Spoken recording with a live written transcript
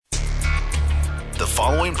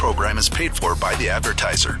following program is paid for by the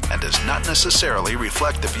advertiser and does not necessarily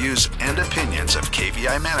reflect the views and opinions of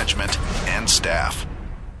KVI management and staff.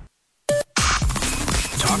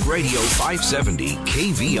 Talk Radio 570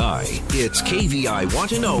 KVI. It's KVI Want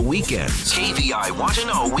to Know Weekends. KVI Want to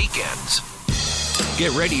Know Weekends.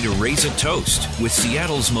 Get ready to raise a toast with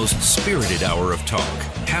Seattle's most spirited hour of talk,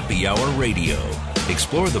 Happy Hour Radio.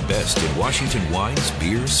 Explore the best in Washington wines,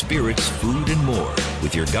 beers, spirits, food, and more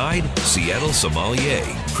with your guide, Seattle sommelier,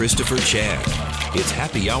 Christopher Chan. It's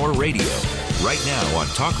Happy Hour Radio, right now on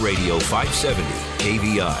Talk Radio 570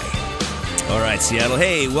 KVI. All right, Seattle.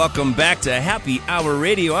 Hey, welcome back to Happy Hour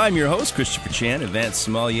Radio. I'm your host, Christopher Chan, advanced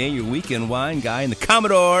sommelier, your weekend wine guy, and the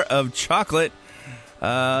Commodore of chocolate.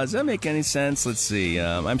 Does that make any sense? Let's see.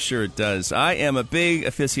 I'm sure it does. I am a big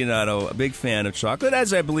aficionado, a big fan of chocolate,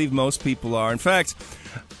 as I believe most people are. In fact,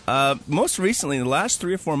 most recently, in the last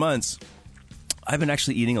 3 or 4 months, I've been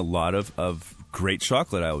actually eating a lot of great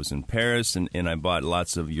chocolate. I was in Paris, and I bought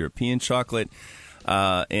lots of European chocolate.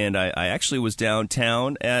 And I actually was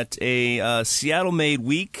downtown at a Seattle Made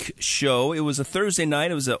Week show. It was a Thursday night.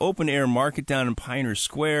 It was an open-air market down in Pioneer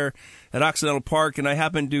Square at Occidental Park, and I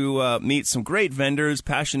happened to meet some great vendors,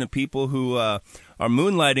 passionate people who are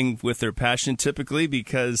moonlighting with their passion typically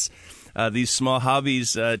because these small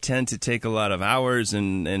hobbies tend to take a lot of hours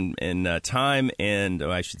and time, and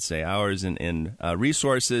I should say hours and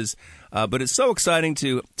resources. But it's so exciting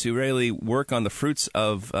to really work on the fruits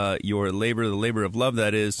of your labor, the labor of love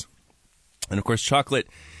that is. And, of course, chocolate,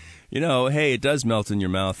 hey, it does melt in your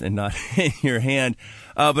mouth and not in your hand.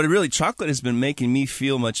 But really, chocolate has been making me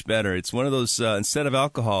feel much better. It's one of those, instead of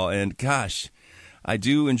alcohol, and gosh, I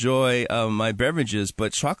do enjoy my beverages,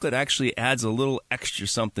 but chocolate actually adds a little extra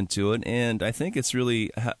something to it. And I think it's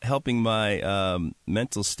really helping my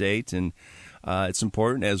mental state, and it's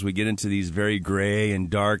important as we get into these very gray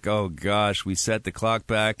and dark. Oh, gosh, we set the clock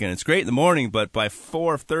back, and it's great in the morning, but by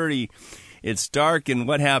 4:30, it's dark, and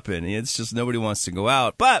what happened? It's just nobody wants to go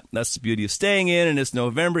out. But that's the beauty of staying in, and it's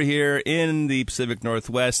November here in the Pacific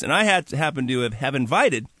Northwest. And I happen to have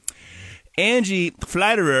invited Angie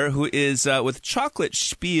Fleiderer, who is with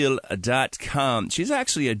ChocolateSpiel.com. She's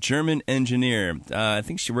actually a German engineer. I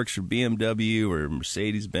think she works for BMW or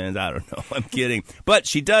Mercedes-Benz. I don't know. I'm kidding. But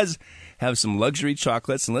she does have some luxury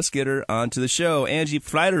chocolates, and let's get her onto the show. Angie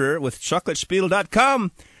Fleiderer with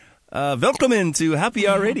ChocolateSpiel.com. Welcome to Happy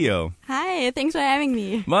Hour Radio. Hi, thanks for having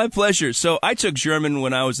me. My pleasure. So I took German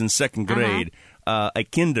when I was in second grade. A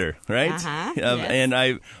Kinder, right? Yes. And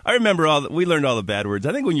I remember we learned all the bad words.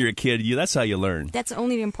 I think when you're a kid, that's how you learn. That's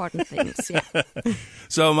only the important things, yeah.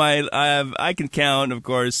 So I can count, of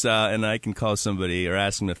course, and I can call somebody or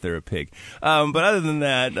ask them if they're a pig. But other than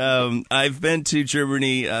that, I've been to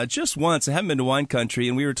Germany just once. I haven't been to wine country,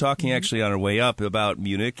 and we were talking actually on our way up about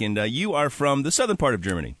Munich, and you are from the southern part of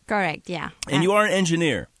Germany. Correct, yeah. And you are an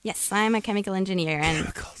engineer. Yes, I'm a chemical engineer. And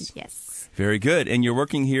Chemicals. Yes. Very good. And you're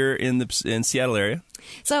working here in Seattle area?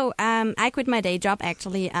 So I quit my day job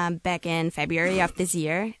actually back in February of this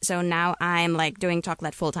year. So now I'm doing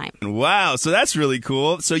chocolate full time. Wow. So that's really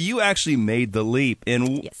cool. So you actually made the leap.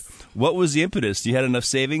 And yes. What was the impetus? You had enough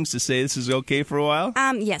savings to say this is okay for a while?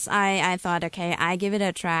 Yes, I thought, okay, I give it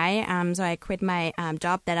a try. So I quit my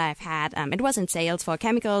job that I've had. It was in sales for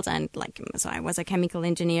chemicals, and so I was a chemical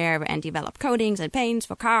engineer and developed coatings and paints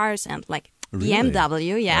for cars and Really?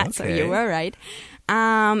 BMW, yeah. Okay. So you were right,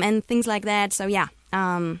 and things like that. So yeah,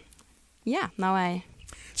 now I.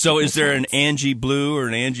 So is there an Angie Blue or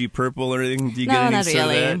an Angie Purple or anything? Do you No, get any not sort of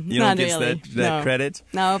really. that? You Not don't get really. that credit?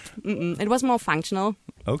 Nope. It was more functional.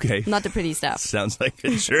 Okay. Not the pretty stuff. Sounds like a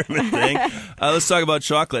German thing. Let's talk about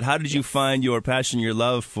chocolate. How did you find your passion, your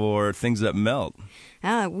love for things that melt?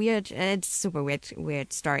 Weird. It's super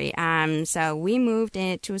weird story. So we moved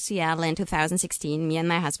to Seattle in 2016, me and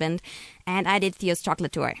my husband, and I did Theo's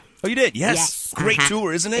chocolate tour. Oh, you did? Yes. Yes. Great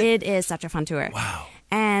tour, isn't it? It is such a fun tour. Wow.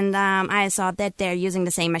 And I saw that they're using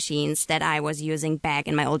the same machines that I was using back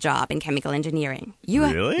in my old job in chemical engineering.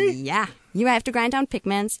 Really? Yeah. You have to grind down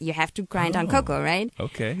pigments. You have to grind down cocoa, right?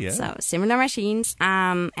 Okay, yeah. So similar machines.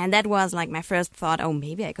 And that was my first thought, oh,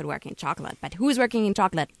 maybe I could work in chocolate. But who's working in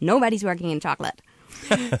chocolate? Nobody's working in chocolate.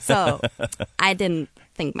 So I didn't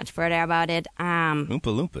think much further about it. Oompa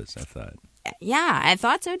Loompas, I thought. Yeah, I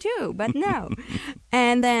thought so too, but no.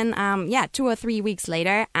 And then, 2 or 3 weeks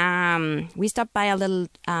later, we stopped by a little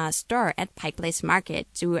store at Pike Place Market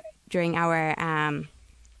during our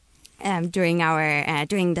during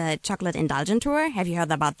the Chocolate Indulgent Tour. Have you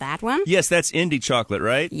heard about that one? Yes, that's Indie Chocolate,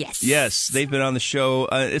 right? Yes. Yes, they've been on the show.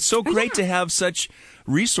 It's so great to have such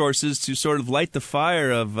resources to sort of light the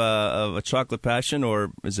fire of a chocolate passion,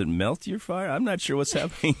 or is it melt your fire? I'm not sure what's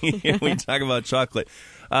happening here when you talk about chocolate.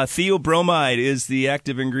 Theobromide is the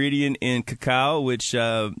active ingredient in cacao, which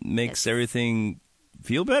makes everything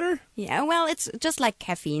feel better? Yeah, well, it's just like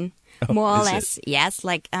caffeine. More or less, yes,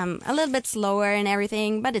 like a little bit slower and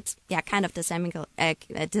everything, but it's kind of the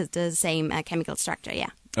same chemical structure, yeah.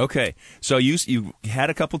 Okay, so you had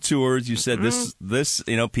a couple tours. You said this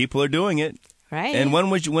people are doing it, right? And when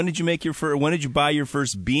did you buy your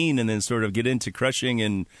first bean and then sort of get into crushing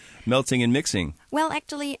and melting and mixing? Well,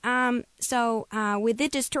 actually, we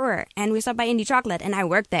did this tour and we stopped by Indie Chocolate, and I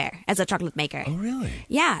worked there as a chocolate maker. Oh, really?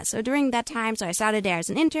 Yeah. So during that time, I started there as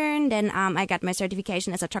an intern. Then I got my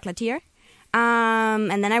certification as a chocolatier.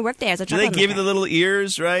 And then I worked there as a chocolate maker. Do they give you the little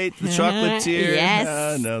ears, right? The chocolatier?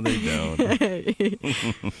 Yes. No, they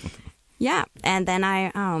don't. Yeah. And then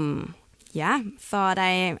I thought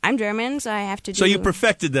I'm German, so I have to do... So you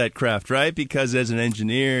perfected that craft, right? Because as an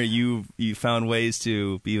engineer, you found ways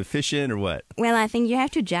to be efficient, or what? Well, I think you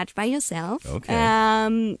have to judge by yourself.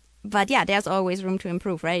 Okay. But yeah, there's always room to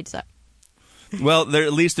improve, right? So... Well,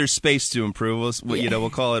 at least there's space to improve. We'll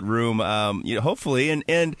call it room. Hopefully,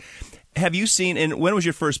 and have you seen? And when was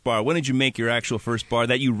your first bar? When did you make your actual first bar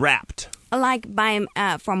that you wrapped? Like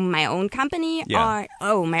from my own company, Yeah.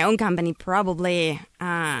 My own company probably.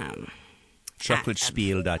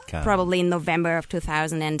 ChocolateSpiel.com. Probably in November of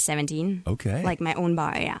 2017. Okay. Like my own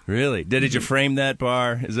bar, yeah. Really? Did you frame that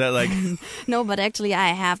bar? Is that like... No, but actually I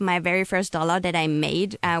have my very first dollar that I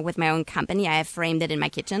made with my own company. I have framed it in my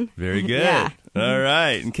kitchen. Very good. Yeah. All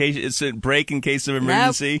right. In case it's a break in case of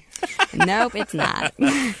emergency. Nope, it's not.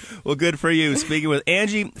 Well, good for you. Speaking with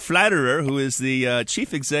Angie Flatterer, who is the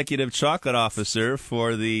Chief Executive Chocolate Officer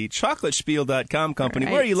for the ChocolateSpiel.com company.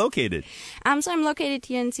 Right. Where are you located? So I'm located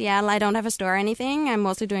here in Seattle. I don't have a store or anything. I'm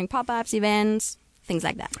mostly doing pop-ups, events, things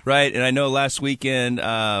like that. Right, and I know last weekend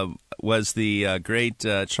was the great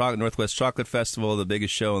Northwest Chocolate Festival, the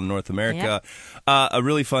biggest show in North America. Yeah. A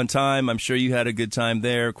really fun time. I'm sure you had a good time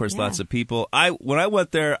there. Of course, lots of people. When I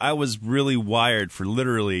went there, I was really wired for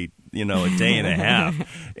literally a day and a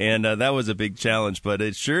half, and that was a big challenge. But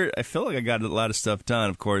I feel like I got a lot of stuff done.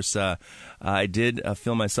 Of course, I did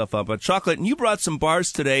fill myself up on chocolate, and you brought some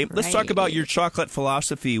bars today. Let's talk about your chocolate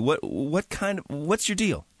philosophy. What's your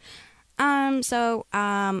deal?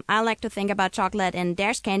 I like to think about chocolate, and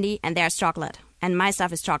there's candy and there's chocolate, and my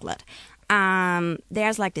stuff is chocolate.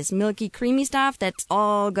 There's like this milky, creamy stuff that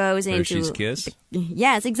all goes into... Hershey's Kiss?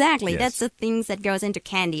 Yes, exactly. Yes. That's the things that goes into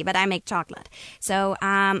candy, but I make chocolate. So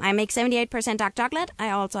I make 78% dark chocolate.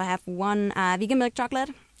 I also have one vegan milk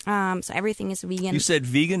chocolate. So everything is vegan. You said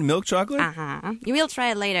vegan milk chocolate? Uh-huh. You will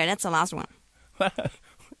try it later. That's the last one.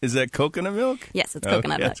 Is that coconut milk? Yes, it's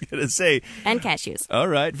coconut milk. I was going to say. And cashews. All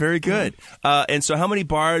right, very good. And so how many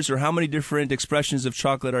bars or how many different expressions of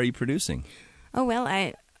chocolate are you producing? Oh, well,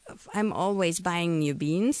 I'm always buying new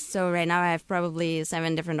beans. So right now I have probably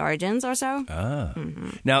 7 different origins or so.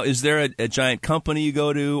 Now, is there a giant company you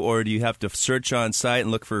go to, or do you have to search on site and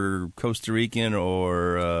look for Costa Rican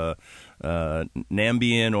or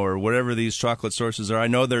Nambian or whatever these chocolate sources are? I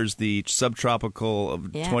know there's the subtropical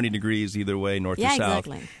of 20 degrees either way, north or south.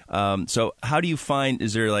 Exactly. So how do you find,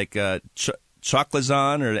 is there like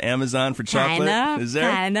Chocolazon or Amazon for chocolate? Kind of. Is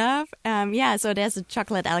there? Kind of. So there's a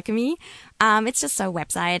Chocolate Alchemy. It's just a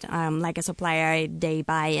website, like a supplier. They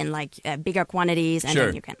buy in like bigger quantities, and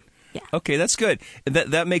then you can. Yeah. Okay, that's good.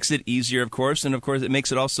 That makes it easier, of course, and of course it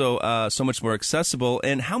makes it also so much more accessible.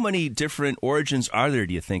 And how many different origins are there,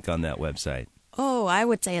 do you think, on that website? Oh, I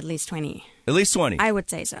would say at least 20. At least 20? I would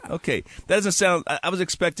say so. Okay. That doesn't sound... I was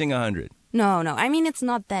expecting 100. No. I mean, it's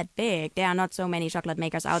not that big. There are not so many chocolate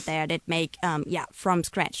makers out there that make, from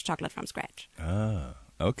scratch, chocolate from scratch. Ah,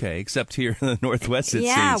 okay. Except here in the Northwest, it seems.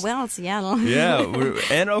 Yeah, well, Seattle. Yeah.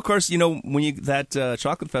 And, of course, when that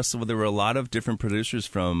chocolate festival, there were a lot of different producers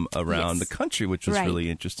from around the country, which was really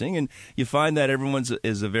interesting. And you find that everyone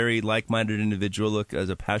is a very like-minded individual, as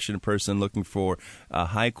a passionate person looking for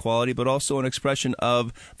high quality, but also an expression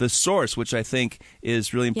of the source, which I think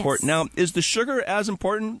is really important. Now, is the sugar as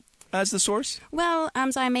important as the source? Well,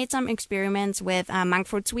 so I made some experiments with monk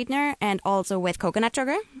fruit sweetener and also with coconut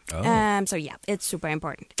sugar. Oh. So yeah, it's super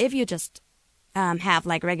important. If you just have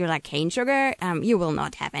like regular cane sugar, you will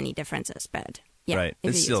not have any differences. But Yeah, right. if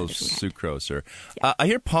It's you still use a different kind. sucrose. Or I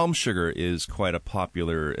hear palm sugar is quite a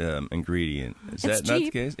popular ingredient. Is that It's not the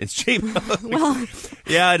cheap. case? It's cheap. Well,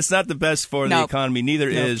 Yeah, it's not the best for the Nope. economy. Neither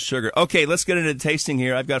Nope. is sugar. Okay, let's get into tasting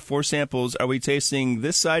here. I've got 4 samples. Are we tasting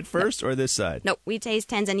this side first or this side? no, we taste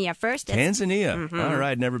Tanzania first. It's- Tanzania. All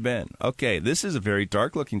right, never been. Okay, this is a very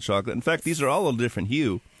dark-looking chocolate. In fact, these are all a little different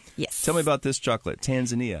hue. Yes. Tell me about this chocolate,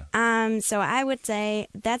 Tanzania. So I would say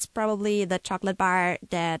that's probably the chocolate bar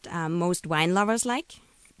that most wine lovers like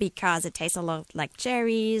because it tastes a lot like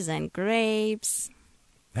cherries and grapes.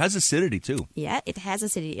 It has acidity, too. Yeah, it has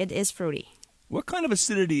acidity. It is fruity. What kind of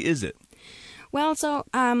acidity is it? Well, so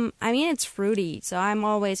I mean it's fruity, so I'm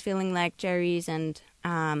always feeling like cherries and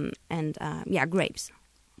grapes.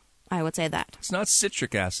 I would say that. It's not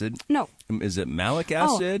citric acid. No. Is it malic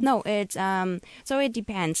acid? Oh, no, it's so it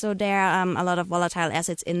depends. So there are a lot of volatile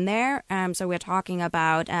acids in there. So we're talking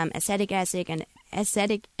about acetic acid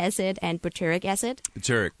and butyric acid.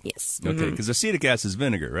 Butyric. Yes. Okay, because acetic acid is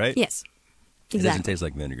vinegar, right? Yes. It doesn't Exactly. taste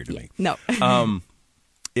like vinegar to me. No.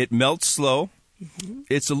 It melts slow.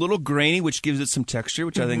 It's a little grainy, which gives it some texture,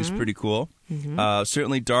 which I think is pretty cool.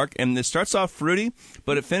 Certainly dark. And it starts off fruity,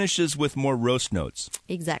 but it finishes with more roast notes.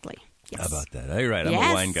 Exactly. Yes. How about that? All right, I'm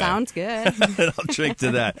yes, a wine guy. sounds good. I'll drink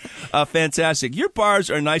to that. Fantastic. Your bars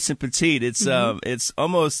are nice and petite. It's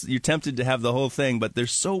almost you're tempted to have the whole thing, but they're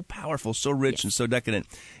so powerful, so rich, and so decadent.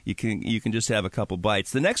 You can just have a couple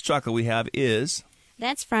bites. The next chocolate we have is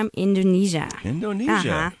That's from Indonesia.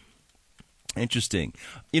 Indonesia. Uh-huh. Interesting.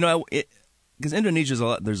 You know, because Indonesia's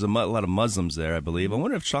there's a lot of Muslims there, I believe. I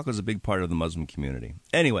wonder if chocolate's a big part of the Muslim community.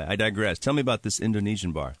 Anyway, I digress. Tell me about this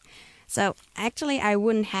Indonesian bar. So actually, I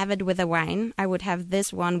wouldn't have it with a wine. I would have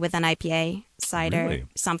this one with an IPA, cider, Really?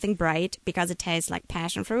 something bright, because it tastes like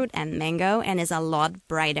passion fruit and mango and is a lot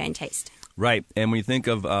brighter in taste. Right, and when you think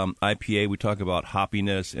of IPA, we talk about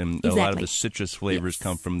hoppiness, and a lot of Exactly. the citrus flavors Yes.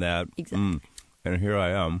 come from that. Exactly. And here I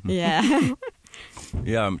am. Yeah.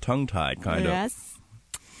 Yeah, I'm tongue-tied, kind of. Yes.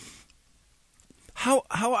 How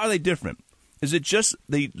are they different? Is it just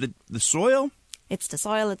the soil? It's the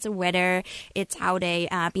soil, it's the weather, it's how they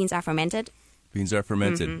beans are fermented, Beans are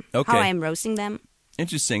fermented. Okay, how I'm roasting them.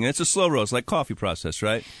 interesting. And it's a slow roast, like coffee process,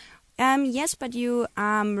 right? Yes, but you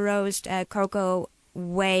roast cocoa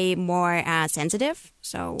way more sensitive,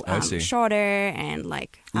 so I see. shorter and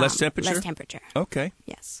like Less temperature? Less temperature. Okay.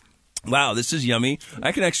 Yes. Wow, this is yummy.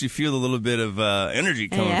 I can actually feel a little bit of energy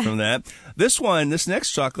coming Yeah. from that. This next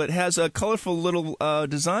chocolate, has a colorful little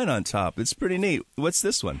design on top. It's pretty neat. What's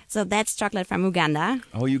this one? So that's chocolate from Uganda.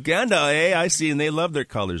 Oh, Uganda, eh? I see, and they love their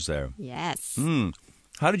colors there. Yes.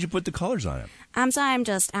 How did you put the colors on it? So I'm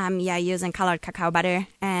just using colored cacao butter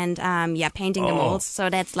and painting the Oh. molds. So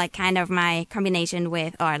that's like kind of my combination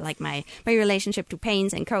with, or like my relationship to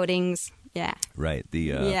paints and coatings. Yeah. Right, the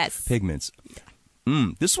Yes. pigments.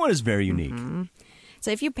 This one is very unique.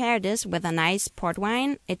 So if you pair this with a nice port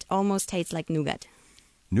wine, it almost tastes like nougat.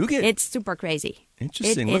 Nougat. It's super crazy.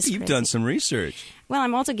 Interesting. It Look, is you've crazy. done some research. Well,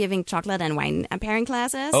 I'm also giving chocolate and wine pairing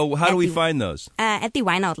classes. Oh, how do at we the- find those? At the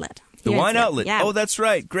wine outlet. The here in wine Seattle. outlet. Yeah. Oh, that's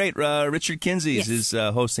right. Great. Richard Kinsey's Yes. is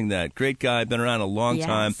hosting that. Great guy. Been around a long Yes.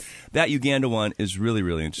 time. That Uganda one is really,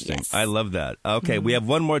 really interesting. Yes. I love that. Okay, we have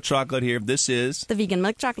one more chocolate here. This is The vegan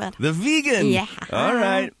milk chocolate. the vegan. Yeah. All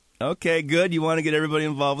right. Okay, good. You want to get everybody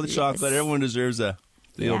involved with the Yes. chocolate. Everyone deserves the old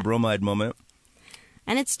Yeah. bromide moment.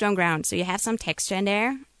 And it's stone ground, so you have some texture in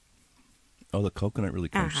there. Oh, the coconut really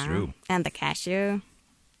comes through. And the cashew.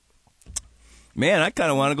 Man, I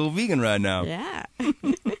kind of want to go vegan right now. Yeah.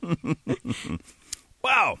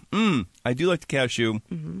 Wow. I do like the cashew.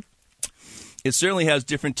 It certainly has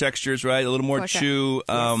different textures, right? A little more For sure. chew,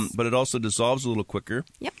 Yes. but it also dissolves a little quicker.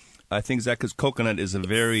 Yep. I think that because coconut is a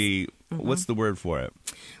very, what's the word for it?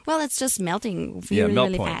 Well, it's just melting Yeah, really, melt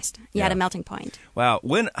really point. fast. Yeah. Yeah, the melting point. Wow.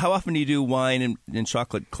 How often do you do wine and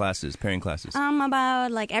chocolate classes, pairing classes?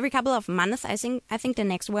 About like every couple of months. I think the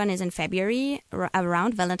next one is in February,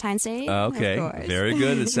 around Valentine's Day. Okay. Of course. Very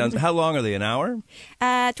good. It sounds, how long are they? An hour?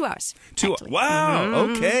 2 hours. actually. Wow.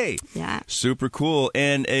 Okay. Yeah. Super cool.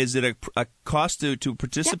 And is it a cost to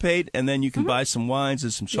participate? And then you can buy some wines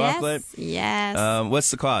and some chocolate? Yes. What's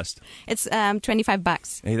the cost? It's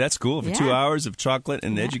 $25. Hey, that's cool. For Yeah. 2 hours of chocolate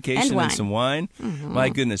and education and, wine. some wine. My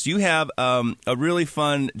goodness. You have a really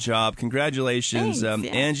fun job. Congratulations. Thanks,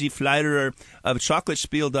 yeah. Angie Fleiderer of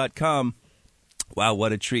chocolatspiel.com. Wow,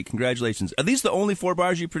 what a treat. Congratulations. Are these the only 4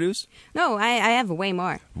 bars you produce? No, I have way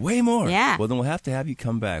more. Way more? Yeah. Well, then we'll have to have you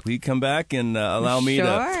come back. Will you come back and allow me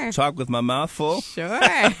to talk with my mouth full? Sure.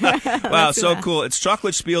 Wow, so cool. It's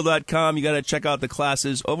chocolatespiel.com. You got to check out the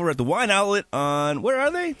classes over at the Wine Outlet on, where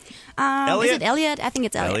are they? Is it Elliott? I think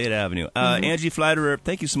it's Elliott. Elliott Avenue. Angie Flatterer,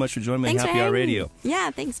 thank you so much for joining me on Happy Hour Radio. Yeah,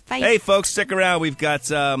 thanks. Bye. Hey, folks, stick around. We've got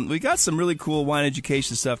some really cool wine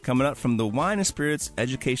education stuff coming up from the Wine and Spirits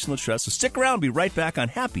Educational Trust. So stick around. We'll be right back on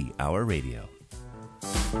Happy Hour Radio.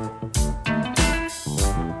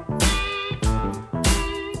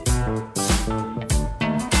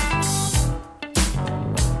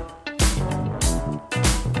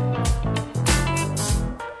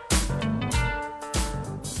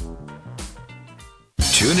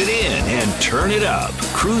 Tune it in and turn it up.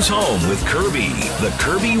 Cruise home with Kirby. The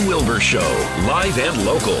Kirby Wilbur Show. Live and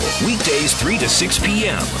local. Weekdays 3 to 6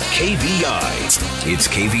 p.m. KVI. It's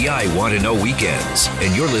KVI Want to Know Weekends.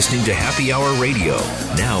 And you're listening to Happy Hour Radio.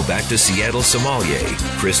 Now back to Seattle sommelier,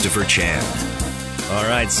 Christopher Chan. All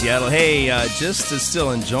right, Seattle. Hey, just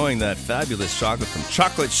still enjoying that fabulous chocolate from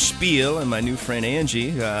Chocolate Spiel and my new friend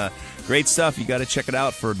Angie. Great stuff. You got to check it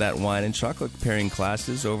out for that wine and chocolate pairing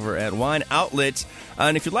classes over at Wine Outlet.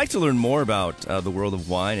 And if you'd like to learn more about the world of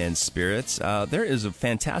wine and spirits, there is a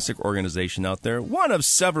fantastic organization out there, one of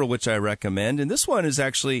several which I recommend. And this one is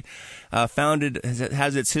actually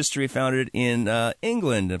has its history founded in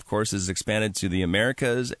England, of course, is expanded to the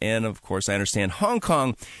Americas, and of course, I understand Hong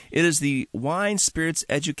Kong. It is the Wine Spirits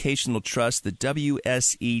Educational Trust, the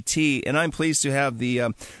WSET, and I'm pleased to have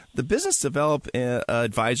the business development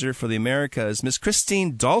advisor for the Americas, Miss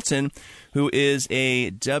Christine Dalton, who is a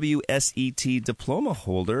WSET diploma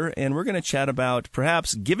holder, and we're going to chat about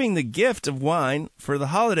perhaps giving the gift of wine for the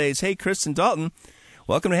holidays. Hey, Kristen Dalton,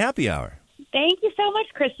 welcome to Happy Hour. Thank you so much,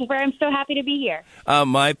 Christopher. I'm so happy to be here.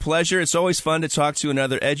 My pleasure. It's always fun to talk to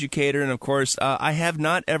another educator. And, of course, I have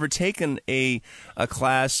not ever taken a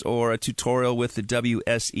class or a tutorial with the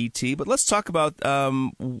WSET. But let's talk about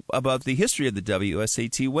the history of the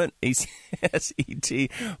WSET.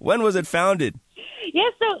 When was it founded? Yeah,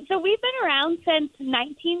 so we've been around since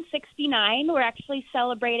 1969. We're actually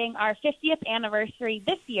celebrating our 50th anniversary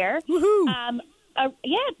this year. Woohoo!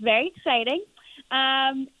 It's very exciting.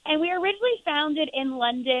 And we were originally founded in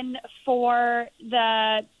London for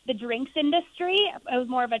the drinks industry. It was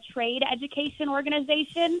more of a trade education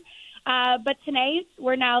organization. But today,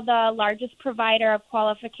 we're now the largest provider of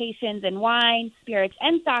qualifications in wine, spirits,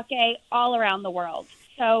 and sake all around the world.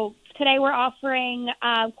 So today, we're offering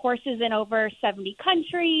courses in over 70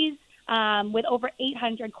 countries with over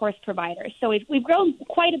 800 course providers. So we've grown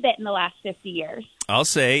quite a bit in the last 50 years. I'll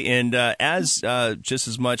say, and as just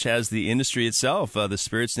as much as the industry itself, the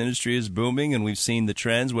spirits industry is booming, and we've seen the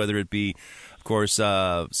trends, whether it be, of course,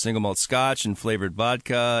 single malt scotch and flavored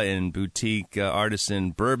vodka and boutique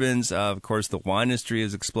artisan bourbons. Of course, the wine industry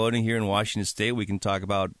is exploding here in Washington State. We can talk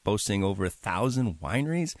about boasting over 1,000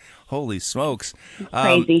 wineries. Holy smokes.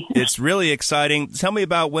 Crazy. It's really exciting. Tell me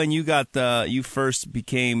about when you first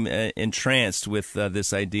became entranced with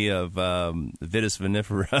this idea of Vitis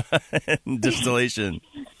vinifera distillation.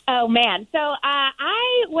 Oh, man. So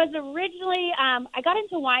I was originally, I got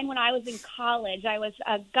into wine when I was in college. I was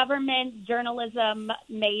a government journalism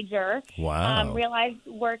major. Wow. Realized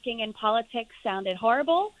working in politics sounded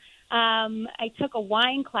horrible. I took a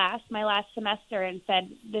wine class my last semester and said,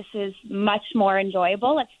 this is much more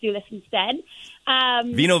enjoyable. Let's do this instead.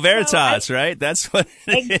 Vino Veritas, right? That's what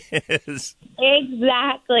it is.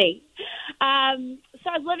 Exactly. So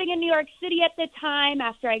I was living in New York City at the time.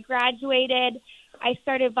 After I graduated, I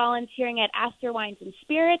started volunteering at Astor Wines and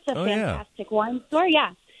Spirits, a fantastic wine store.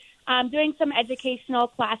 Yeah. Doing some educational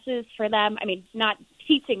classes for them. I mean, not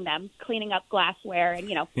teaching them, cleaning up glassware and,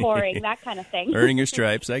 pouring, that kind of thing. Earning your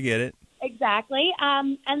stripes. I get it. Exactly.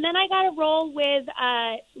 And then I got a role with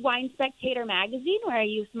Wine Spectator magazine, where I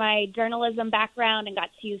used my journalism background and got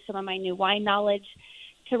to use some of my new wine knowledge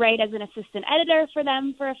to write as an assistant editor for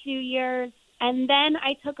them for a few years. And then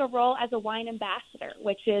I took a role as a wine ambassador,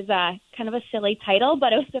 which is kind of a silly title,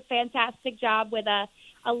 but it was a fantastic job with a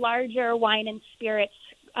larger wine and spirits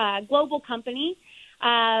global company.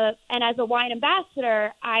 And as a wine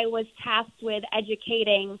ambassador, I was tasked with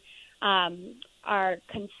educating our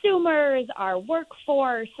consumers, our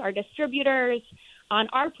workforce, our distributors on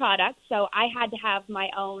our products. So I had to have my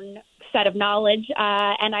own set of knowledge,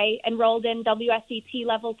 and I enrolled in WSET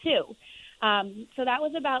Level 2. So that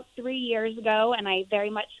was about 3 years ago, and I very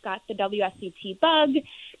much got the WSET bug,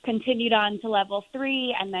 continued on to Level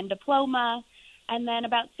 3 and then Diploma. And then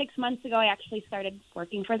about 6 months ago, I actually started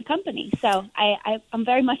working for the company. So I'm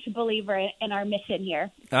very much a believer in our mission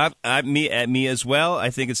here. Me as well. I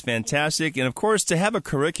think it's fantastic. And, of course, to have a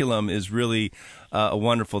curriculum is really a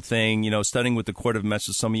wonderful thing. You know, studying with the Court of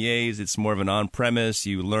Master Sommeliers, it's more of an on-premise.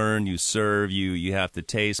 You learn, you serve, you have to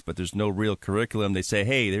taste, but there's no real curriculum. They say,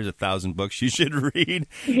 hey, there's 1,000 books you should read.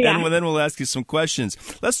 Yeah. And then we'll ask you some questions.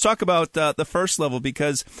 Let's talk about the first level,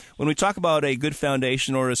 because when we talk about a good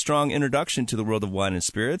foundation or a strong introduction to the world of wine and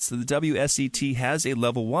spirits, the WSET has a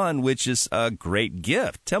level 1, which is a great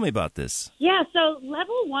gift. Tell me about this. Yeah, so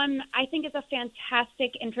level 1, I think, is a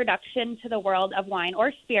fantastic introduction to the world of wine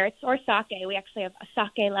or spirits or sake. We actually have a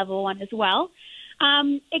sake level 1 as well.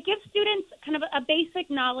 It gives students kind of a basic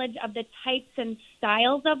knowledge of the types and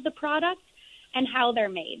styles of the product and how they're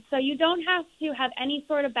made. So you don't have to have any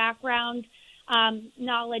sort of background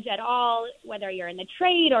knowledge at all, whether you're in the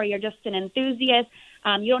trade or you're just an enthusiast.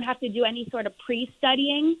 You don't have to do any sort of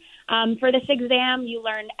pre-studying. For this exam, you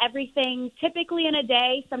learn everything typically in a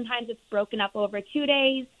day. Sometimes it's broken up over 2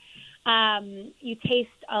 days. You taste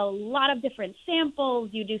a lot of different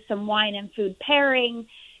samples. You do some wine and food pairing.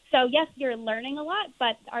 So, yes, you're learning a lot,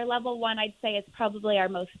 but our level 1, I'd say, is probably our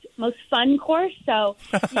most fun course. So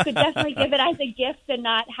you could definitely give it as a gift and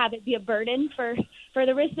not have it be a burden for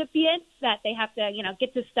the recipients that they have to,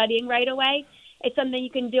 get to studying right away. It's something you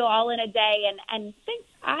can do all in a day and think,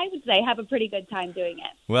 I would say, have a pretty good time doing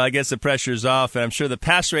it. Well, I guess the pressure's off, and I'm sure the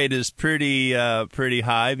pass rate is pretty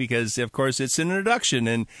high because, of course, it's an introduction,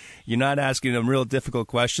 and you're not asking them real difficult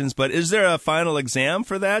questions. But is there a final exam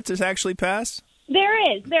for that to actually pass?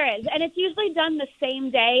 There is, and it's usually done the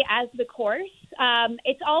same day as the course.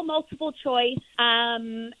 It's all multiple choice,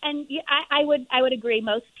 and I would agree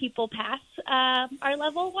most people pass our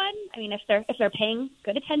level 1. I mean, if they're paying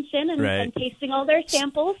good attention and tasting all their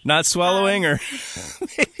samples, not swallowing, or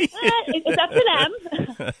it's up to them.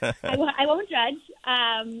 I won't judge,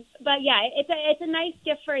 but yeah, it's a nice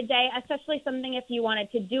gift for a day, especially something if you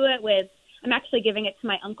wanted to do it with. I'm actually giving it to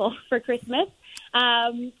my uncle for Christmas.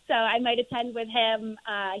 So I might attend with him.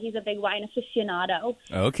 He's a big wine aficionado.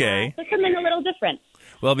 Okay. So something a little different.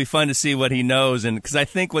 Well, it'll be fun to see what he knows. And because I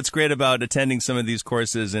think what's great about attending some of these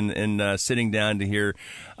courses and sitting down to hear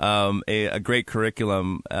a great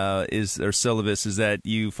curriculum is their syllabus is that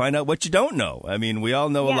you find out what you don't know. I mean, we all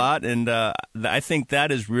know a lot. And I think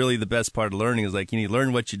that is really the best part of learning is like you need to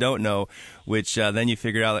learn what you don't know, which then you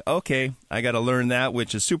figure out, like, okay, I got to learn that,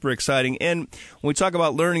 which is super exciting. And when we talk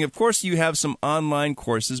about learning, of course, you have some online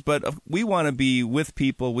courses, but we want to be with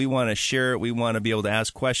people. We want to share it. We want to be able to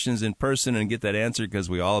ask questions in person and get that answer because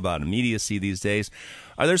we're all about immediacy these days.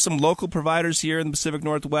 Are there some local providers here in the Pacific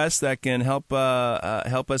Northwest that can help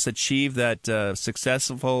us achieve that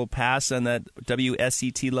successful pass on that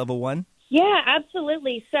WSET level 1? Yeah,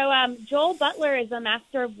 absolutely. So Joel Butler is a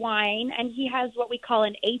master of wine, and he has what we call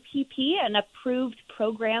an APP, an approved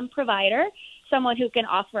program provider, someone who can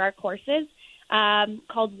offer our courses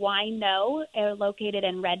called Wine Know, located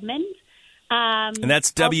in Redmond. And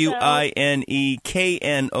that's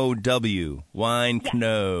WINEKNOW, Wine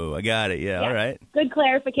Know. I got it. Yeah, all right. Good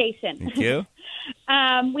clarification. Thank you.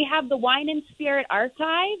 We have the Wine and Spirit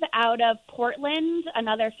Archive out of Portland,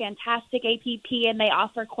 another fantastic APP, and they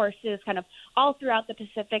offer courses kind of all throughout the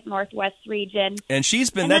Pacific Northwest region. And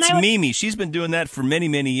that's Mimi. She's been doing that for many,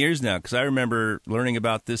 many years now because I remember learning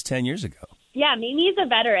about this 10 years ago. Yeah, Mimi's a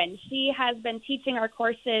veteran. She has been teaching our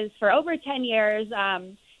courses for over 10 years.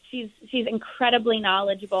 She's incredibly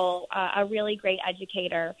knowledgeable, a really great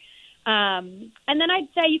educator. And then I'd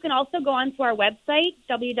say you can also go onto our website,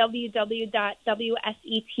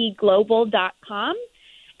 www.wsetglobal.com,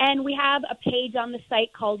 and we have a page on the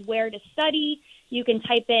site called Where to Study. You can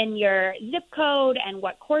type in your zip code and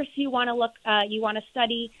what course you want to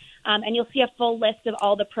study, and you'll see a full list of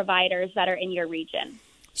all the providers that are in your region.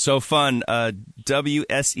 So fun.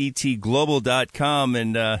 WSETglobal.com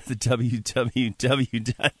and the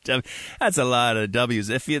www. That's a lot of W's.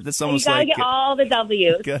 That's almost you gotta get all the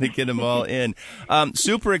W's. Got to get them all in.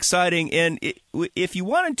 Super exciting. And if you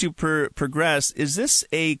wanted to progress, is this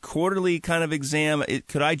a quarterly kind of exam?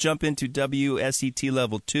 Could I jump into WSET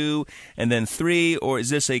level 2 and then 3, or is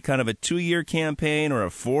this a kind of a 2-year campaign or a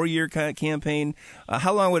 4-year kind of campaign?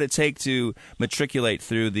 How long would it take to matriculate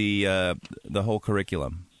through the whole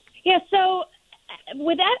curriculum? Yeah, so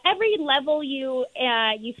with every level you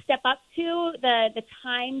step up to, the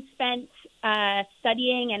time spent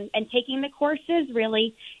studying and taking the courses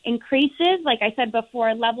really increases. Like I said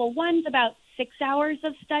before, level 1's about 6 hours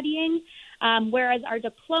of studying, whereas our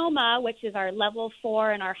diploma, which is our level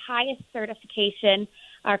 4 and our highest certification,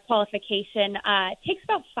 our qualification, takes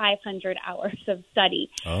about 500 hours of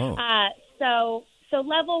study. Oh. So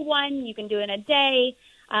level 1, you can do in a day.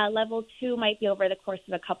 Level 2 might be over the course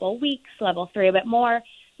of a couple of weeks. Level 3, a bit more.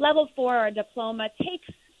 Level 4, or diploma, takes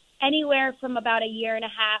anywhere from about 1.5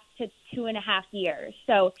 to 2.5 years.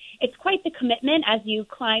 So it's quite the commitment as you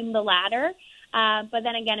climb the ladder. But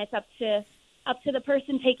then again, it's up to the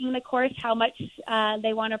person taking the course how much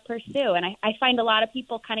they want to pursue. And I find a lot of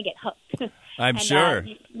people kind of get hooked. I'm sure.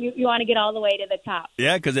 You want to get all the way to the top.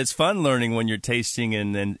 Yeah, because it's fun learning when you're tasting,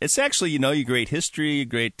 and it's actually, you great history,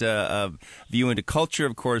 great view into culture.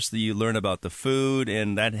 Of course, you learn about the food,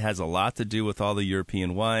 and that has a lot to do with all the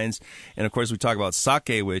European wines. And of course, we talk about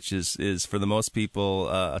sake, which is for the most people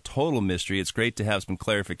a total mystery. It's great to have some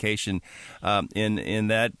clarification in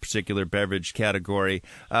that particular beverage category.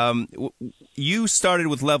 You started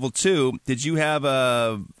with level 2. Did you have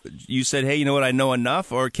you said, hey, you know what, I know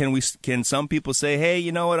enough, or can some people say, hey,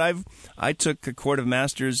 you know what, I took a Court of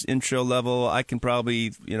Masters intro level, I can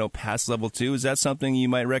probably pass level 2? Is that something you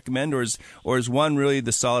might recommend, or is one really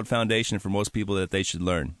the solid foundation for most people that they should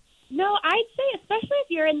learn? No, I'd say especially if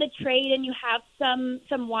you're in the trade and you have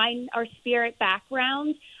some wine or spirit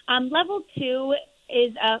background, level 2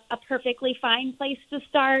 is a perfectly fine place to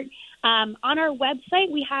start. On our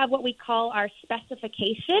website, we have what we call our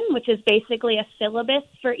specification, which is basically a syllabus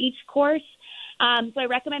for each course. So I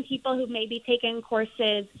recommend people who may be taking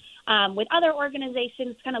courses with other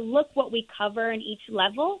organizations kind of look what we cover in each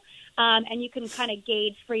level, and you can kind of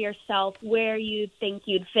gauge for yourself where you think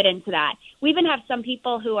you'd fit into that. We even have some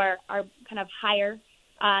people who are kind of higher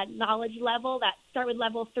knowledge level that start with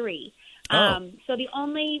level 3. So the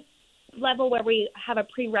only level where we have a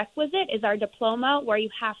prerequisite is our diploma, where you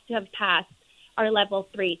have to have passed our level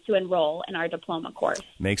 3 to enroll in our diploma course.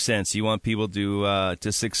 Makes sense. You want people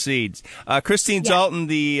to succeed. Christine Dalton,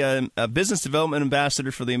 the Business Development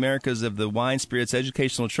Ambassador for the Americas of the Wine Spirits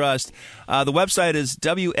Educational Trust. The website is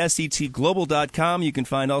wsetglobal.com. You can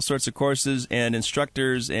find all sorts of courses and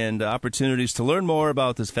instructors and opportunities to learn more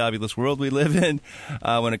about this fabulous world we live in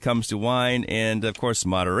when it comes to wine and, of course,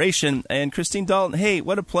 moderation. And Christine Dalton, hey,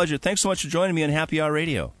 what a pleasure. Thanks so much for joining me on Happy Hour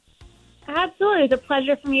Radio. Absolutely. It's a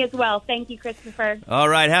pleasure for me as well. Thank you, Christopher. All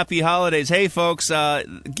right. Happy holidays. Hey, folks,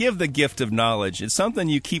 give the gift of knowledge. It's something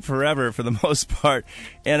you keep forever for the most part.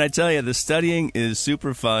 And I tell you, the studying is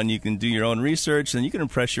super fun. You can do your own research and you can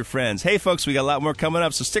impress your friends. Hey, folks, we got a lot more coming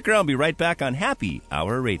up, so stick around. Be right back on Happy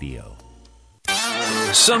Hour Radio.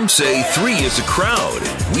 Some say 3 is a crowd.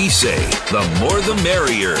 We say the more the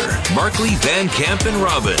merrier. Markley, Van Camp, and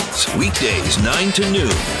Robbins. Weekdays 9 to noon.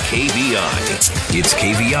 KVI. It's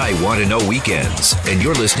KVI Want to Know Weekends. And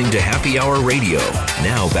you're listening to Happy Hour Radio.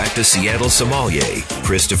 Now back to Seattle sommelier,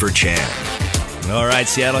 Christopher Chan. All right,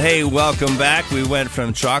 Seattle. Hey, welcome back. We went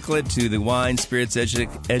from chocolate to the Wine Spirits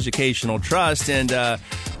Educational Trust. And,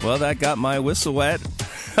 well, that got my whistle wet.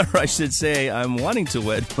 Or I should say I'm wanting to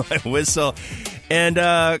wet my whistle. And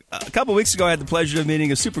a couple weeks ago, I had the pleasure of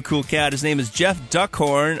meeting a super cool cat. His name is Jeff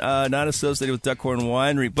Duckhorn, not associated with Duckhorn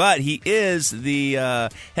Winery, but he is the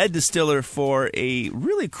head distiller for a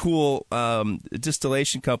really cool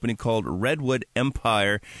distillation company called Redwood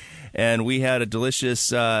Empire. And we had a delicious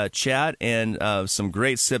chat and some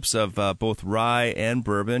great sips of both rye and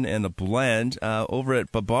bourbon and a blend over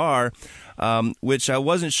at Babar, which I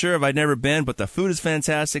wasn't sure if I'd never been, but the food is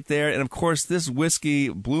fantastic there. And, of course, this whiskey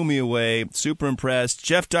blew me away. Super impressed.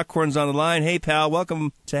 Jeff Duckhorn's on the line. Hey, pal,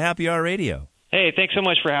 welcome to Happy Hour Radio. Hey, thanks so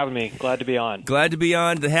much for having me. Glad to be on. Glad to be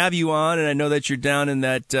on, to have you on, and I know that you're down in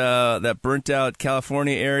that burnt-out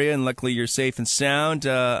California area, and luckily you're safe and sound.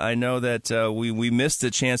 I know that we missed a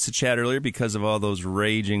chance to chat earlier because of all those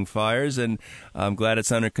raging fires, and I'm glad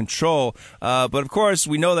it's under control. But, of course,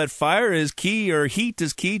 we know that fire is key, or heat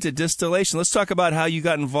is key to distillation. Let's talk about how you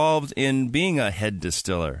got involved in being a head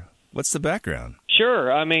distiller. What's the background?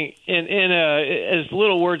 Sure. I mean, in as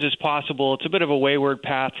little words as possible, it's a bit of a wayward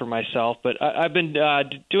path for myself, but I've been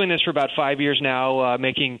doing this for about 5 years now,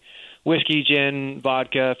 making whiskey, gin,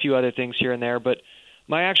 vodka, a few other things here and there. But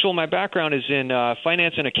my background is in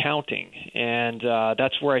finance and accounting, and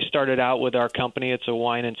that's where I started out with our company. It's a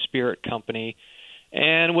wine and spirit company,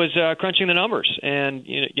 and was crunching the numbers. And,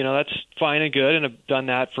 you know, that's fine and good, and I've done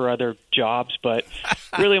that for other jobs, but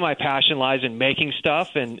really my passion lies in making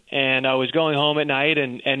stuff, and I was going home at night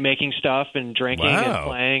and making stuff and drinking and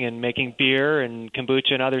playing and making beer and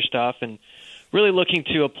kombucha and other stuff, and really looking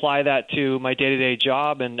to apply that to my day-to-day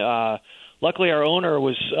job. And luckily our owner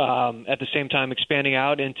was at the same time expanding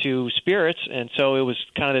out into spirits, and so it was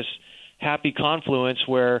kind of this happy confluence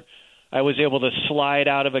where I was able to slide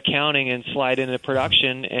out of accounting and slide into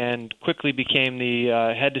production, and quickly became the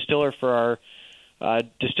head distiller for our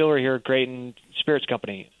distillery here at Grayton spirits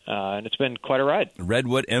company, and it's been quite a ride.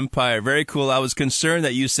 Redwood Empire, very cool. I was concerned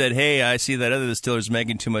that you said, "Hey, I see that other distiller's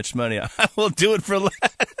making too much money. I will do it for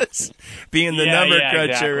less." Being the number cruncher,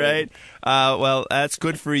 exactly. right? Well, that's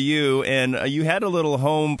good for you. And you had a little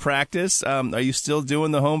home practice. Are you still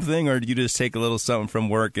doing the home thing, or do you just take a little something from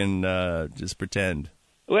work and just pretend?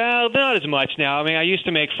 Well, not as much now. I mean, I used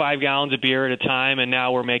to make 5 gallons of beer at a time, and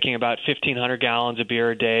now we're making about 1,500 gallons of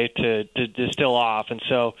beer a day to distill off. And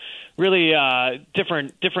so really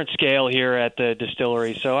different scale here at the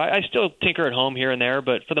distillery. So I still tinker at home here and there,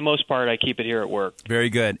 but for the most part, I keep it here at work. Very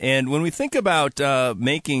good. And when we think about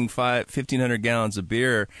making 1,500 gallons of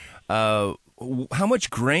beer, how much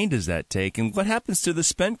grain does that take? And what happens to the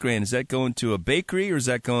spent grain? Is that going to a bakery or is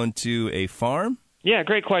that going to a farm? Yeah,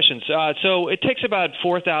 great questions. So it takes about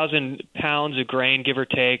 4,000 pounds of grain, give or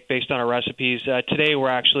take, based on our recipes. Today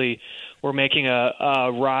we're making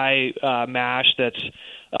a rye mash that's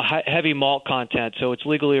a heavy malt content. So it's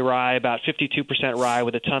legally rye, about 52% rye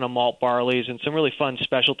with a ton of malt barleys and some really fun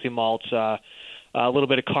specialty malts, a little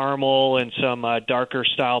bit of caramel and some darker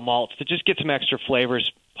style malts to just get some extra flavors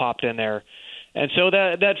popped in there. And so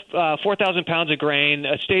that 4,000 pounds of grain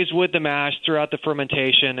stays with the mash throughout the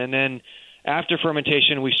fermentation, and then after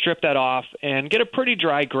fermentation, we strip that off and get a pretty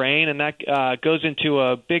dry grain, and that goes into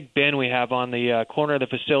a big bin we have on the corner of the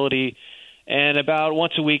facility, and about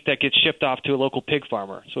once a week that gets shipped off to a local pig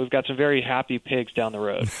farmer. So we've got some very happy pigs down the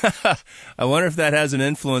road. I wonder if that has an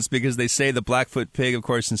influence, because they say the Blackfoot pig, of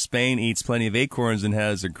course, in Spain eats plenty of acorns and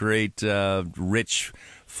has a great rich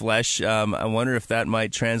flesh. I wonder if that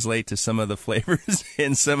might translate to some of the flavors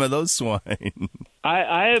in some of those swine.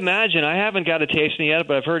 I imagine. I haven't got a tasting yet,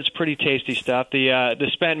 but I've heard it's pretty tasty stuff. The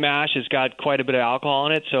spent mash has got quite a bit of alcohol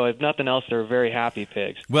in it, so if nothing else, they're very happy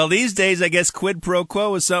pigs. Well, these days, I guess quid pro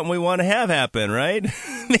quo is something we want to have happen, right?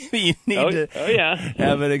 Maybe you need to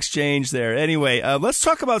have an exchange there. Anyway, let's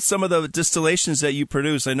talk about some of the distillations that you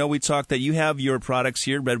produce. I know we talked that you have your products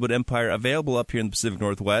here, Redwood Empire, available up here in the Pacific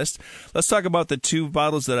Northwest. Let's talk about the 2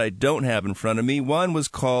 bottles that I don't have in front of me. One was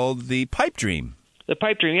called the Pipe Dream. The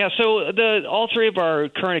Pipe Dream, yeah. So all 3 of our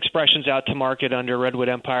current expressions out to market under Redwood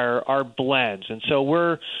Empire are blends, and so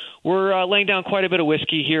we're laying down quite a bit of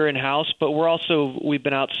whiskey here in house, but we've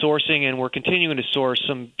been out sourcing, and we're continuing to source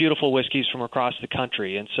some beautiful whiskeys from across the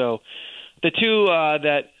country. And so the 2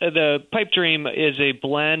 the Pipe Dream is a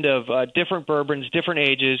blend of different bourbons, different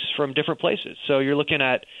ages from different places. So you're looking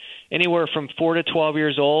at anywhere from 4 to 12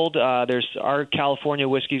 years old. There's our California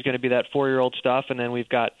whiskey is going to be that 4-year-old stuff, and then we've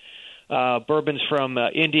got bourbons from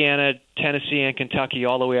Indiana, Tennessee, and Kentucky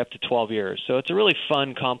all the way up to 12 years. So it's a really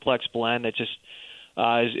fun, complex blend that just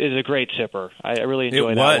is a great sipper. I really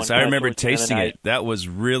enjoyed that one. It was. I remember tasting it. That was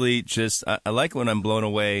really just, I like when I'm blown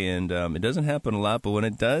away, and it doesn't happen a lot, but when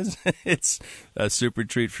it does, it's a super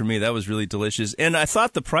treat for me. That was really delicious. And I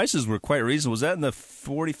thought the prices were quite reasonable. Was that in the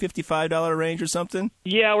 $40, $55 range or something?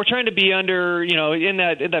 Yeah, we're trying to be under, in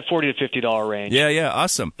that $40 to $50 range. Yeah,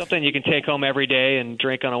 awesome. Something you can take home every day and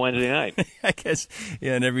drink on a Wednesday night. I guess,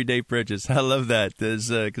 yeah, an everyday purchase. I love that, because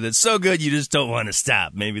it's so good you just don't want to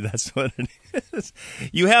stop. Maybe that's what it is.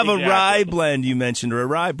 You have a rye blend you mentioned, or a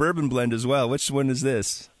rye bourbon blend as well. Which one is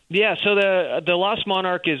this? Yeah, so the Lost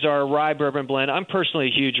Monarch is our rye bourbon blend. I'm personally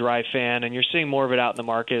a huge rye fan, and you're seeing more of it out in the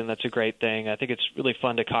market, and that's a great thing. I think it's really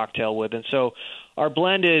fun to cocktail with. And so our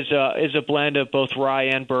blend is a blend of both rye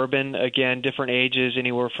and bourbon. Again, different ages,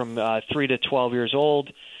 anywhere from 3 to 12 years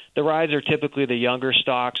old. The ryes are typically the younger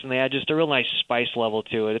stocks, and they add just a real nice spice level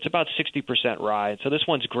to it. It's about 60% rye. So this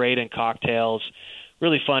one's great in cocktails,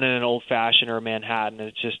 really fun in an old-fashioned or a Manhattan.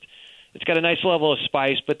 It's got a nice level of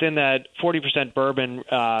spice, but then that 40% bourbon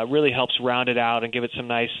really helps round it out and give it some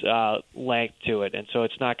nice length to it. And so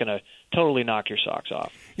it's not going to totally knock your socks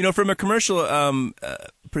off. From a commercial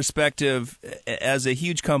perspective, as a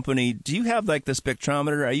huge company, do you have like the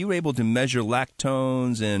spectrometer? Are you able to measure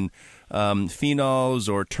lactones and phenols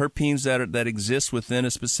or terpenes that exist within a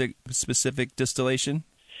specific distillation?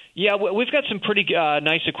 Yeah, we've got some pretty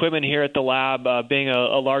nice equipment here at the lab. Being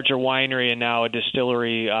a larger winery and now a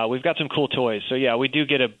distillery, we've got some cool toys. So, yeah, we do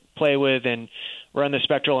get to play with and run the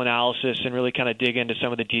spectral analysis and really kind of dig into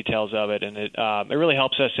some of the details of it. And it really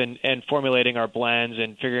helps us in formulating our blends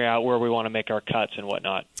and figuring out where we want to make our cuts and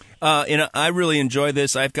whatnot. I really enjoy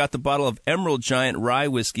this. I've got the bottle of Emerald Giant rye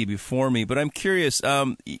whiskey before me, but I'm curious,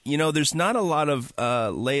 there's not a lot of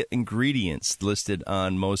ingredients listed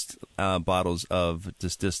on most bottles of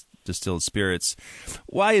distilled spirits.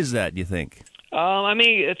 Why is that, do you think? I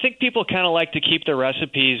think people kind of like to keep the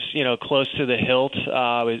recipes, close to the hilt.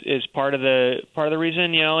 Is part of the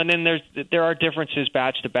reason, and then there are differences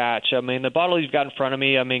batch to batch. I mean, the bottle you've got in front of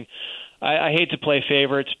me, I hate to play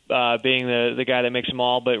favorites, being the guy that makes them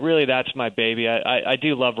all, but really that's my baby. I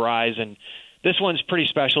do love Rise, and this one's pretty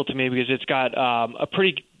special to me because it's got a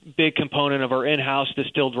pretty big component of our in-house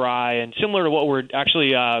distilled rye, and similar to what we're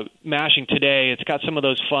actually mashing today, it's got some of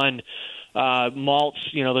those fun malts,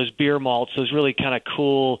 those beer malts, those really kind of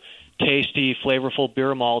cool, tasty, flavorful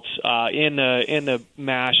beer malts in the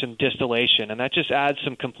mash and distillation, and that just adds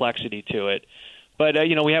some complexity to it. But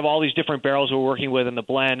we have all these different barrels we're working with in the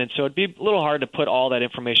blend, and so it'd be a little hard to put all that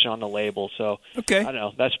information on the label. So okay. I don't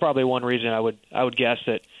know. That's probably one reason I would guess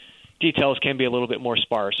that details can be a little bit more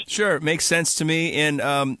sparse. Sure, it makes sense to me, and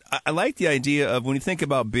I like the idea of when you think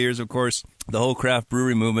about beers. Of course, the whole craft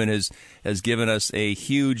brewery movement has given us a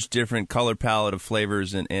huge different color palette of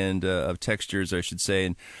flavors and of textures, I should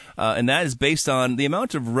say, and that is based on the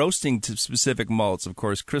amount of roasting to specific malts. Of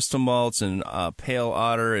course, crystal malts and pale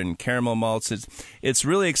otter and caramel malts. It's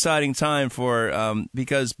really exciting time for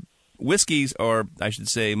because whiskeys, or I should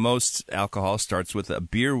say most alcohol, starts with a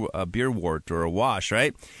beer wort or a wash,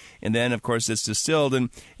 right? And then, of course, it's distilled.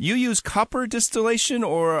 And you use copper distillation,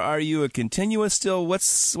 or are you a continuous still?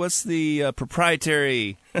 What's the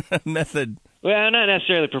proprietary method? Well, not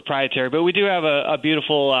necessarily proprietary, but we do have a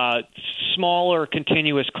beautiful smaller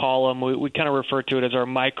continuous column. We kind of refer to it as our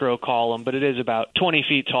micro column, but it is about 20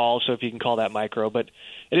 feet tall, so if you can call that micro. But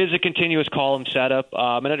it is a continuous column setup,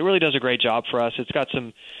 and it really does a great job for us. It's got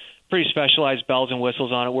some pretty specialized bells and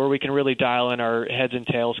whistles on it where we can really dial in our heads and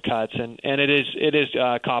tails cuts, and it is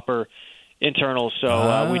copper internals,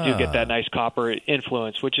 so we do get that nice copper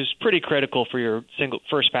influence, which is pretty critical for your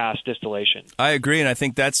first pass distillation. I agree, and I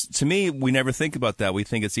think that's, to me, we never think about that. We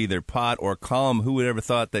think it's either pot or column. Who would ever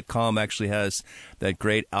thought that column actually has that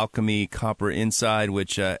great alchemy copper inside,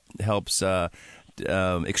 which helps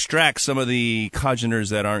extract some of the congeners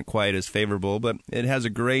that aren't quite as favorable, but it has a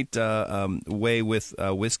great way with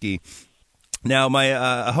whiskey. Now,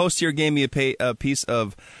 my host here gave me a piece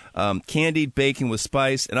of candied bacon with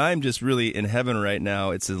spice, and I'm just really in heaven right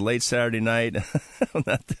now. It's a late Saturday night.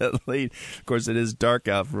 Not that late. Of course, it is dark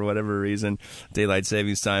out for whatever reason, daylight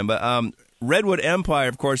savings time. But Redwood Empire,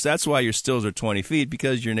 of course, that's why your stills are 20 feet,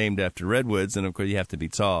 because you're named after redwoods, and of course you have to be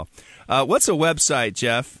tall. What's a website,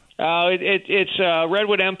 Jeff? It's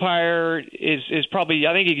Redwood Empire is probably,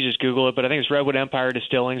 I think you can just Google it, but I think it's Redwood Empire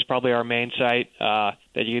Distilling is probably our main site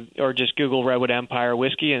or just Google Redwood Empire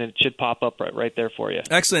Whiskey and it should pop up right there for you.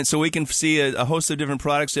 Excellent. So we can see a host of different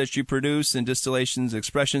products that you produce and distillations,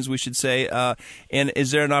 expressions, we should say. And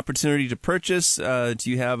is there an opportunity to purchase? Do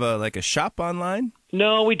you have a shop online?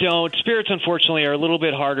 No, we don't. Spirits, unfortunately, are a little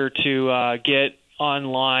bit harder to get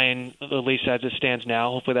online, at least as it stands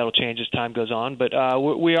now. Hopefully that'll change as time goes on. But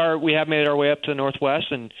we have made our way up to the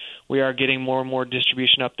Northwest, and we are getting more and more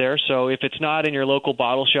distribution up there. So if it's not in your local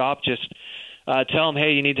bottle shop, just tell them,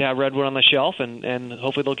 hey, you need to have Redwood on the shelf, and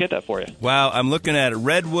hopefully they'll get that for you. Wow, I'm looking at it.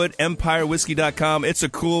 RedwoodEmpireWhiskey.com. It's a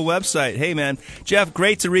cool website. Hey, man. Jeff,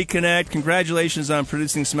 great to reconnect. Congratulations on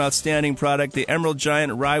producing some outstanding product, the Emerald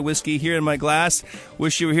Giant Rye Whiskey, here in my glass.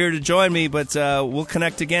 Wish you were here to join me, but we'll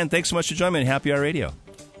connect again. Thanks so much for joining me on Happy Hour Radio.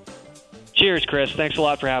 Cheers, Chris. Thanks a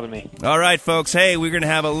lot for having me. All right, folks. Hey, we're going to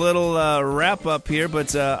have a little wrap-up here,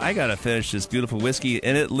 but I got to finish this beautiful whiskey,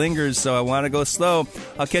 and it lingers, so I want to go slow.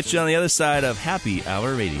 I'll catch you on the other side of Happy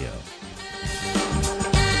Hour Radio.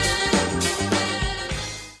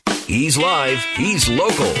 He's live, he's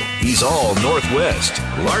local, he's all Northwest.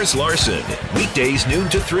 Lars Larson, weekdays noon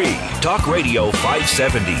to 3. Talk Radio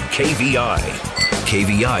 570 KVI.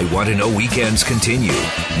 KVI Want to Know Weekends continue.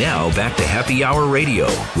 Now back to Happy Hour Radio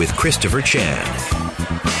with Christopher Chan.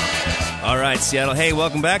 All right, Seattle. Hey,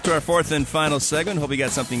 welcome back to our fourth and final segment. Hope you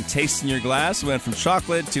got something tasty in your glass. We went from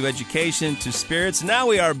chocolate to education to spirits. Now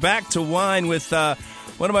we are back to wine with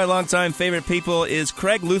one of my longtime favorite people is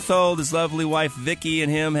Craig Leuthold. His lovely wife, Vicki,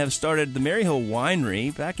 and him have started the Maryhill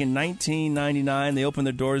Winery back in 1999. They opened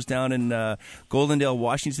their doors down in Goldendale,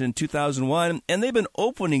 Washington in 2001. And they've been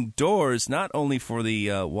opening doors not only for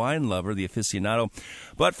the wine lover, the aficionado,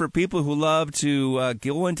 but for people who love to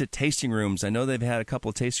go into tasting rooms. I know they've had a couple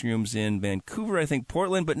of tasting rooms in Vancouver, I think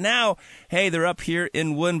Portland. But now, hey, they're up here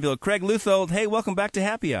in Woodinville. Craig Leuthold, hey, welcome back to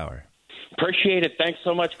Happy Hour. Appreciate it. Thanks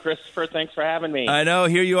so much, Christopher. Thanks for having me. I know.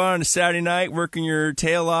 Here you are on a Saturday night working your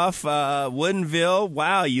tail off. Woodinville.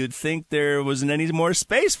 Wow, you'd think there wasn't any more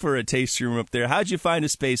space for a tasting room up there. How'd you find a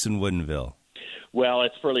space in Woodinville? Well,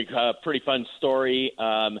 it's really pretty fun story.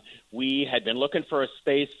 We had been looking for a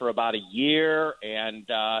space for about a year, and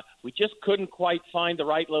we just couldn't quite find the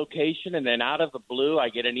right location. And then out of the blue, I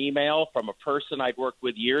get an email from a person I'd worked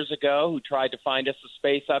with years ago who tried to find us a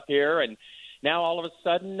space up here. And now all of a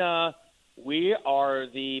sudden, We are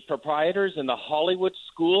the proprietors in the Hollywood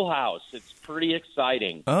Schoolhouse. It's pretty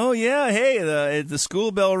exciting. Oh, yeah. Hey, the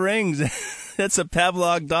school bell rings. That's a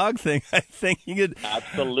Pavlov dog thing, I think. You could.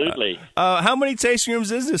 Absolutely. How many tasting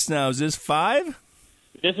rooms is this now? Is this 5?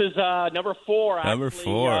 This is number 4. Actually. Number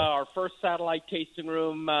 4. Our first satellite tasting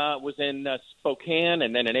room was in Spokane,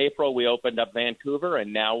 and then in April we opened up Vancouver,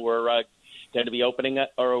 and now we're going to be opening in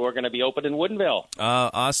Woodinville.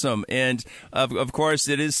 Awesome. And of course,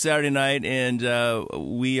 it is Saturday night, and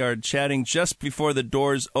we are chatting just before the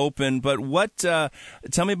doors open. But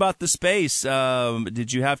tell me about the space.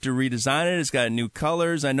 Did you have to redesign it? It's got new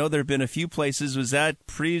colors. I know there have been a few places. Was that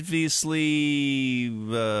previously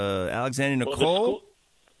Alexander Nicole?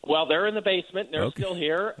 Well, they're in the basement. They're Okay. still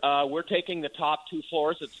here. We're taking the top 2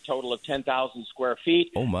 floors. It's a total of 10,000 square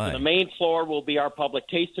feet. Oh, my. So the main floor will be our public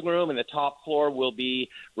tasting room, and the top floor will be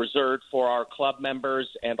reserved for our club members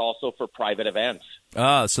and also for private events.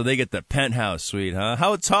 So they get the penthouse suite, huh?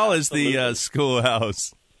 How tall is the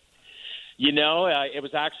schoolhouse? You know, it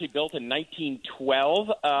was actually built in 1912,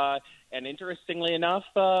 and interestingly enough,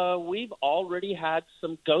 we've already had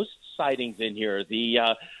some ghost sightings in here.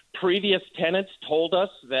 The previous tenants told us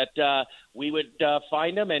that we would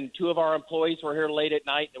find them, and 2 of our employees were here late at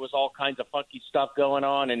night. There was all kinds of funky stuff going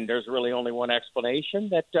on, and there's really only one explanation,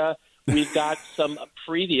 that we've got some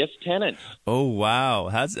previous tenants. Oh, wow.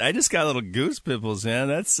 I just got little goose pimples, man.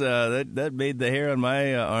 That's that made the hair on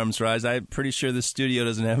my arms rise. I'm pretty sure the studio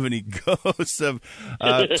doesn't have any ghosts of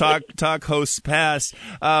talk hosts past.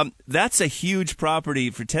 That's a huge property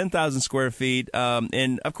for 10,000 square feet.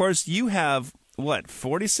 And, of course, you have,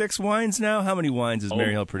 46 wines now? How many wines is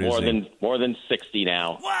Maryhill producing? More than 60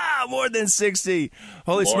 now. Wow, more than 60.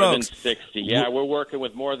 Holy smokes. More than 60. Yeah, we're working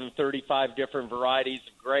with more than 35 different varieties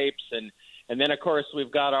of grapes. And then, of course, we've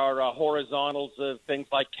got our horizontals of things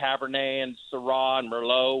like Cabernet and Syrah and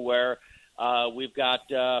Merlot, where we've got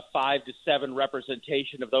 5 to 7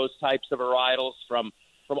 representation of those types of varietals from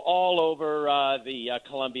all over the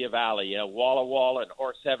Columbia Valley. You know, Walla Walla and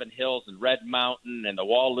Horse Heaven Hills and Red Mountain and the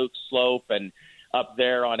Wall-Luke Slope and up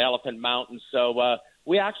there on Elephant Mountain. So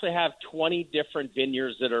we actually have 20 different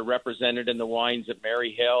vineyards that are represented in the wines at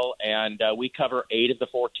Maryhill, and we cover 8 of the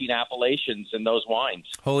 14 appellations in those wines.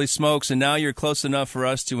 Holy smokes, and now you're close enough for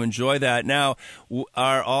us to enjoy that. Now,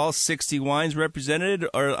 are all 60 wines represented,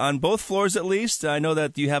 or on both floors at least? I know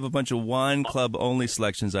that you have a bunch of wine club-only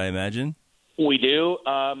selections, I imagine. We do.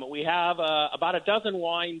 We have about a dozen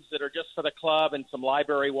wines that are just for the club and some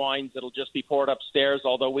library wines that'll just be poured upstairs,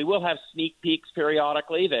 although we will have sneak peeks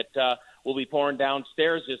periodically that we'll be pouring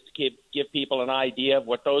downstairs just to give people an idea of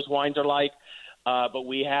what those wines are like. But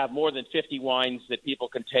we have more than 50 wines that people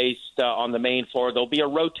can taste on the main floor. There'll be a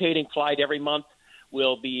rotating flight every month.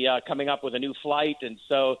 We'll be coming up with a new flight, and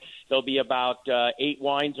so there'll be about 8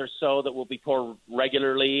 wines or so that will be poured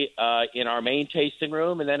regularly in our main tasting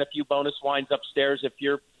room, and then a few bonus wines upstairs if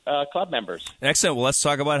you're club members. Excellent. Well, let's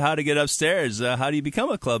talk about how to get upstairs. How do you become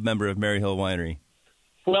a club member of Maryhill Winery?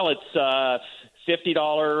 Well, it's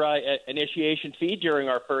 $50 initiation fee during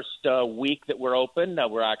our first week that we're open.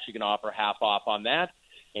 We're actually going to offer half off on that,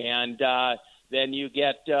 and then you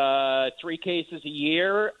get 3 cases a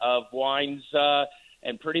year of wines.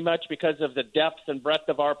 And pretty much because of the depth and breadth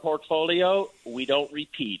of our portfolio, we don't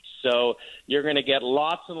repeat. So you're going to get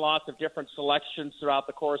lots and lots of different selections throughout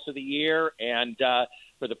the course of the year. And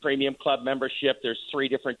for the Premium Club membership, there's 3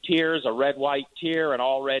 different tiers, a red-white tier, an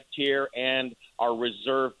all-red tier, and our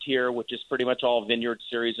Reserve tier, which is pretty much all Vineyard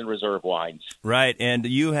Series and Reserve wines. Right, and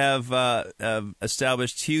you have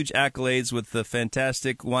established huge accolades with the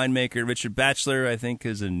fantastic winemaker Richard Batchelor, I think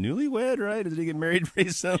is a newlywed, right? Did he get married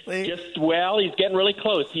recently? He's getting really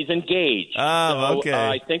close. He's engaged. Oh, okay.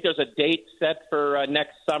 I think there's a date set for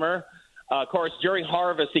next summer. Of course, during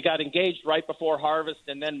harvest, he got engaged right before harvest,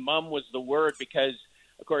 and then mum was the word because,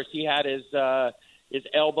 of course, he had his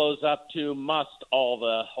elbows up to must all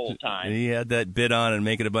the whole time. He had that bit on and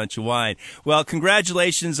making a bunch of wine. Well,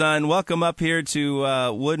 congratulations on welcome up here to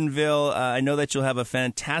Woodinville. I know that you'll have a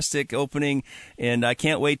fantastic opening, and I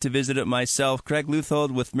can't wait to visit it myself. Craig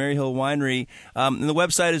Leuthold with Maryhill Winery. And the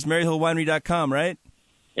website is maryhillwinery.com, right?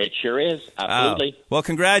 It sure is. Absolutely. Wow. Well,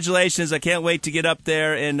 congratulations. I can't wait to get up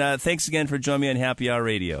there, and thanks again for joining me on Happy Hour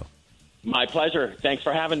Radio. My pleasure. Thanks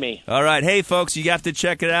for having me. All right. Hey, folks, you have to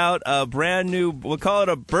check it out. A brand new, we'll call it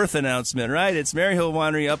a birth announcement, right? It's Maryhill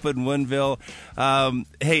Winery up in Woodinville.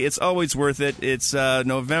 Hey, it's always worth it. It's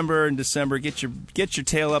November and December. Get your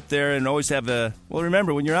tail up there and always have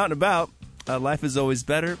remember, when you're out and about, life is always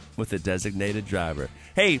better with a designated driver.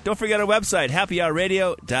 Hey, don't forget our website,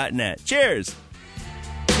 happyhourradio.net. Cheers.